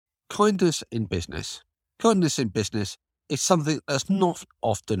kindness in business is something that's not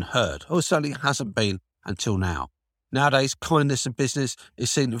often heard, or certainly hasn't been until now. Nowadays, kindness in business is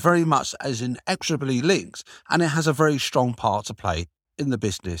seen very much as inexorably linked, and it has a very strong part to play in the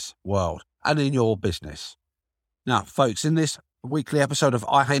business world and in your business. Now, folks, in this weekly episode of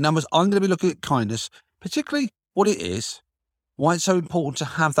I Hate Numbers, I'm going to be looking at kindness, particularly what it is, why it's so important to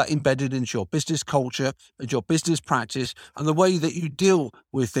have that embedded into your business culture and your business practice and the way that you deal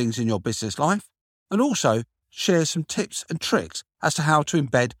with things in your business life, and also share some tips and tricks as to how to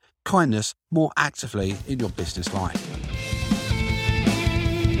embed kindness more actively in your business life.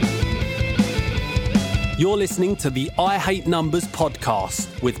 You're listening to the I Hate Numbers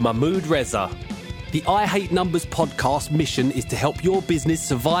podcast with Mahmood Reza. The I Hate Numbers podcast mission is to help your business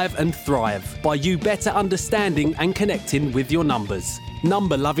survive and thrive by you better understanding and connecting with your numbers.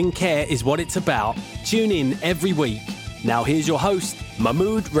 Number-loving care is what it's about. Tune in every week. Now here's your host,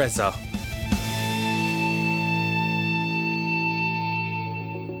 Mahmood Reza.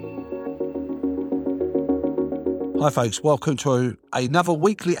 Hi folks, welcome to another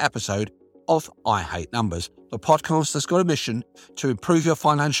weekly episode of I Hate Numbers, the podcast that's got a mission to improve your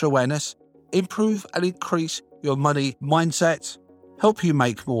financial awareness, improve and increase your money mindset, help you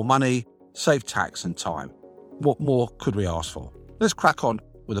make more money, save tax and time. What more could we ask for? Let's crack on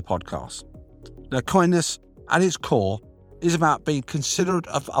with the podcast. Now, kindness at its core is about being considerate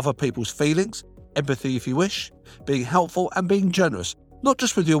of other people's feelings, empathy if you wish, being helpful and being generous, not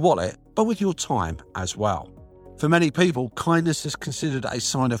just with your wallet, but with your time as well. For many people, kindness is considered a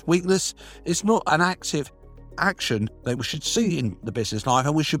sign of weakness. It's not an active action that we should see in the business life,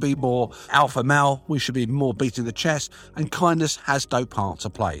 and we should be more alpha male, we should be more beating the chest, and kindness has no part to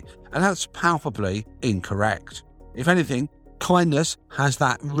play. And that's palpably incorrect. If anything, kindness has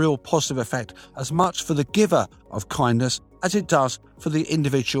that real positive effect as much for the giver of kindness as it does for the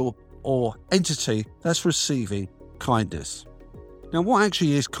individual or entity that's receiving kindness. Now, what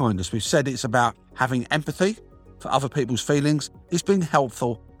actually is kindness? We've said it's about having empathy for other people's feelings, it's being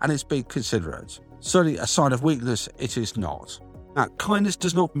helpful, and it's being considerate. Certainly a sign of weakness, it is not. Now, kindness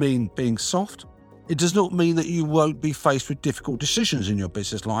does not mean being soft. It does not mean that you won't be faced with difficult decisions in your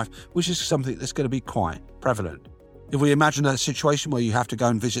business life, which is something that's going to be quite prevalent. If we imagine a situation where you have to go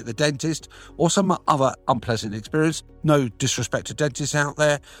and visit the dentist or some other unpleasant experience, no disrespect to dentists out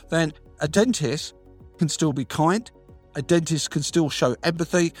there, then a dentist can still be kind. A dentist can still show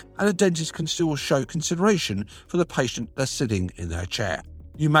empathy, and a dentist can still show consideration for the patient that's sitting in their chair.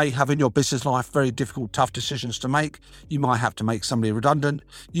 You may have in your business life very difficult, tough decisions to make. You might have to make somebody redundant.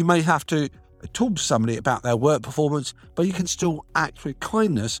 You may have to talk to somebody about their work performance, but you can still act with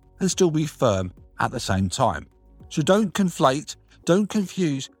kindness and still be firm at the same time. So don't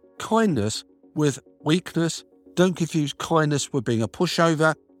confuse kindness with weakness. Don't confuse kindness with being a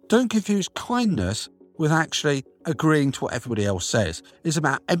pushover. Don't confuse kindness with actually agreeing to what everybody else says. It's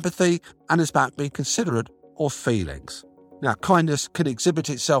about empathy, and it's about being considerate of feelings. Now, kindness can exhibit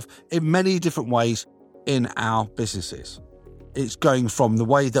itself in many different ways in our businesses. It's going from the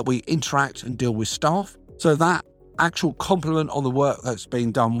way that we interact and deal with staff, so that actual compliment on the work that's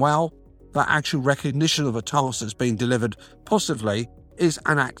being done well, that actual recognition of a task that's being delivered positively is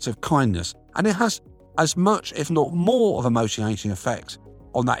an act of kindness. And it has as much, if not more, of a motivating effect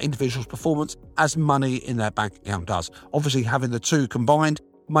on that individual's performance as money in their bank account does. Obviously, having the two combined,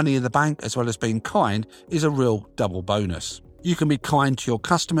 money in the bank as well as being kind, is a real double bonus. You can be kind to your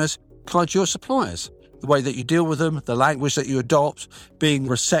customers, kind to your suppliers. The way that you deal with them, the language that you adopt, being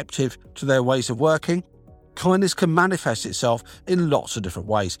receptive to their ways of working. Kindness can manifest itself in lots of different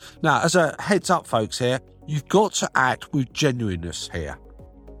ways. Now, as a heads up, folks, here, you've got to act with genuineness here.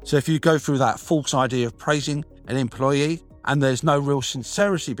 So if you go through that false idea of praising an employee, and there's no real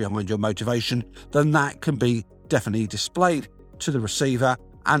sincerity behind your motivation, then that can be definitely displayed to the receiver,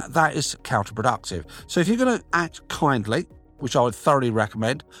 and that is counterproductive. So if you're going to act kindly, which I would thoroughly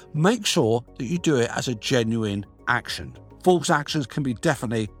recommend, make sure that you do it as a genuine action. False actions can be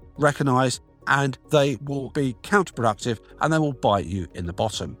definitely recognised, and they will be counterproductive, and they will bite you in the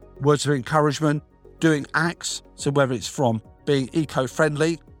bottom. Words of encouragement, doing acts, so whether it's from being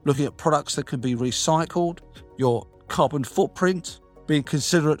eco-friendly, looking at products that can be recycled, your carbon footprint, being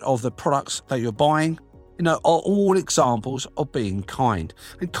considerate of the products that you're buying, are all examples of being kind.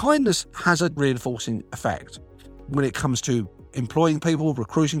 And kindness has a reinforcing effect. When it comes to employing people,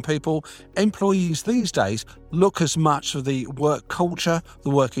 recruiting people, employees these days look as much for the work culture, the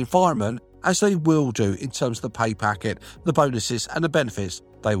work environment, as they will do in terms of the pay packet, the bonuses and the benefits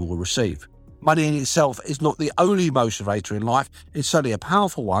they will receive. Money in itself is not the only motivator in life. It's certainly a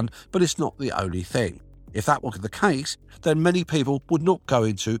powerful one, but it's not the only thing. If that were the case, then many people would not go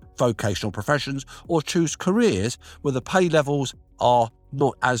into vocational professions or choose careers where the pay levels are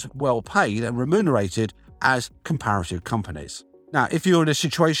not as well paid and remunerated as comparative companies. Now, if you're in a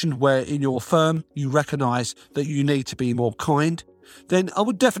situation where in your firm you recognise that you need to be more kind, then I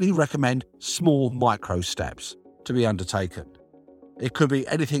would definitely recommend small micro steps to be undertaken. It could be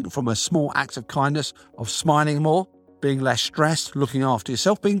anything from a small act of kindness of smiling more, being less stressed, looking after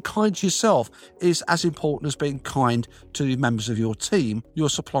yourself. Being kind to yourself is as important as being kind to the members of your team, your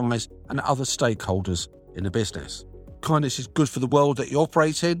suppliers and other stakeholders in the business. Kindness is good for the world that you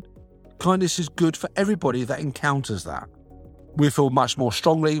operate in. Kindness is good for everybody that encounters that. We feel much more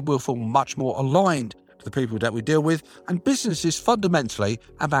strongly, we'll feel much more aligned to the people that we deal with, and business is fundamentally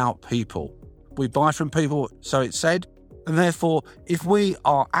about people. We buy from people, so it's said, and therefore, if we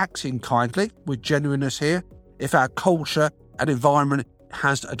are acting kindly with genuineness here, if our culture and environment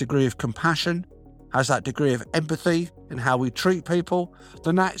has a degree of compassion, has that degree of empathy in how we treat people,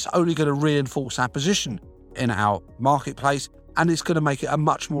 then that's only going to reinforce our position in our marketplace, and it's going to make it a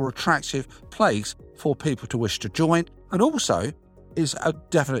much more attractive place for people to wish to join, and also is a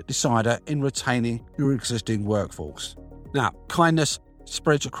definite decider in retaining your existing workforce. Now, kindness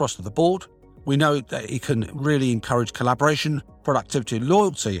spreads across the board. We know that it can really encourage collaboration, productivity and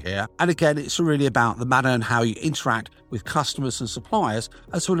loyalty here. And again, it's really about the manner and how you interact with customers and suppliers,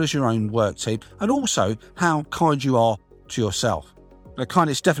 as well as your own work team, and also how kind you are to yourself. Now,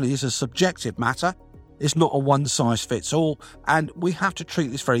 kindness definitely is a subjective matter. It's not a one-size-fits-all, and we have to treat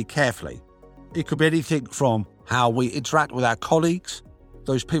this very carefully. It could be anything from how we interact with our colleagues,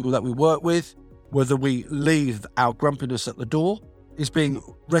 those people that we work with, whether we leave our grumpiness at the door, is being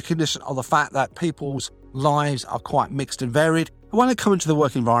recognition of the fact that people's lives are quite mixed and varied. And when they come into the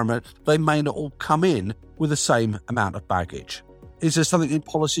work environment, they may not all come in with the same amount of baggage. Is there something in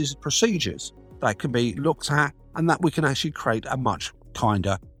policies and procedures that can be looked at and that we can actually create a much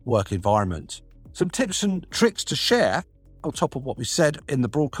kinder work environment? Some tips and tricks to share on top of what we said in the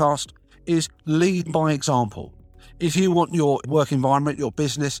broadcast is lead by example. If you want your work environment, your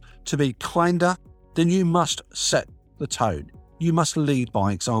business to be kinder, then you must set the tone. You must lead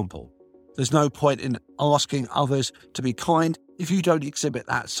by example. There's no point in asking others to be kind if you don't exhibit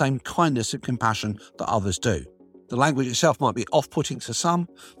that same kindness and compassion that others do. The language itself might be off-putting to some,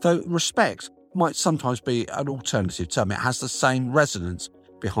 though respect might sometimes be an alternative term. It has the same resonance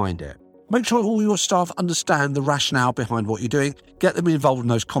behind it. Make sure all your staff understand the rationale behind what you're doing. Get them involved in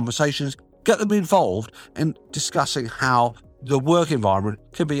those conversations. Get them involved in discussing how the work environment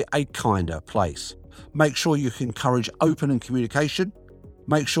can be a kinder place. Make sure you can encourage open and communication.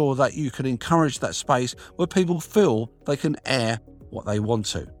 Make sure that you can encourage that space where people feel they can air what they want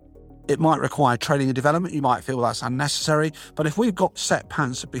to. It might require training and development. You might feel that's unnecessary. But if we've got set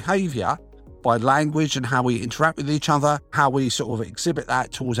patterns of behaviour by language and how we interact with each other, how we sort of exhibit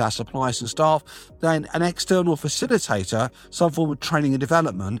that towards our suppliers and staff, then an external facilitator, some form of training and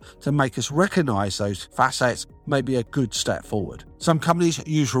development to make us recognise those facets may be a good step forward. Some companies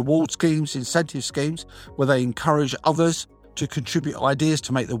use reward schemes, incentive schemes, where they encourage others to contribute ideas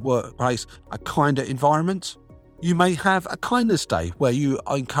to make the workplace a kinder environment. You may have a kindness day where you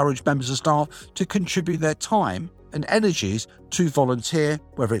encourage members of staff to contribute their time and energies to volunteer,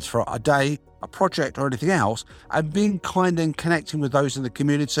 whether it's for a day, a project or anything else, and being kind and connecting with those in the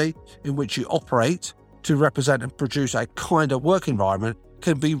community in which you operate to represent and produce a kinder work environment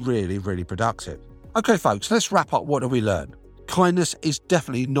can be really, really productive. Okay, folks, let's wrap up. What do we learn? Kindness is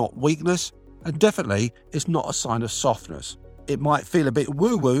definitely not weakness, and definitely is not a sign of softness. It might feel a bit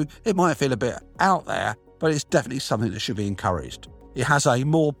woo-woo, it might feel a bit out there, but it's definitely something that should be encouraged. It has a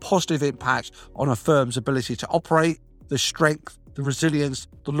more positive impact on a firm's ability to operate, the strength, the resilience,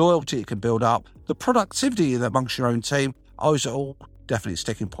 the loyalty it can build up, the productivity amongst your own team. Those are all definitely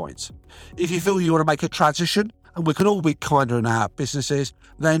sticking points. If you feel you want to make a transition, and we can all be kinder in our businesses,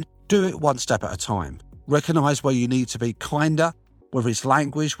 then do it one step at a time. Recognise where you need to be kinder, whether it's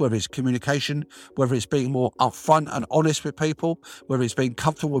language, whether it's communication, whether it's being more upfront and honest with people, whether it's being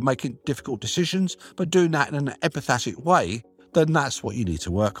comfortable with making difficult decisions, but doing that in an empathetic way, then that's what you need to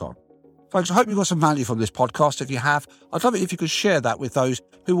work on. Folks, I hope you got some value from this podcast. If you have, I'd love it if you could share that with those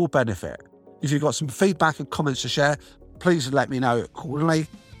who will benefit. If you've got some feedback and comments to share, please let me know accordingly.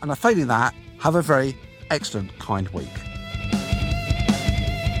 And failing that, have a very excellent, kind week.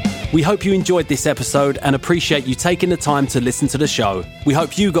 We hope you enjoyed this episode and appreciate you taking the time to listen to the show. We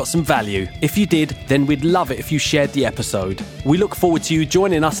hope you got some value. If you did, then we'd love it if you shared the episode. We look forward to you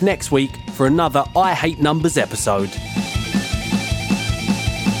joining us next week for another I Hate Numbers episode.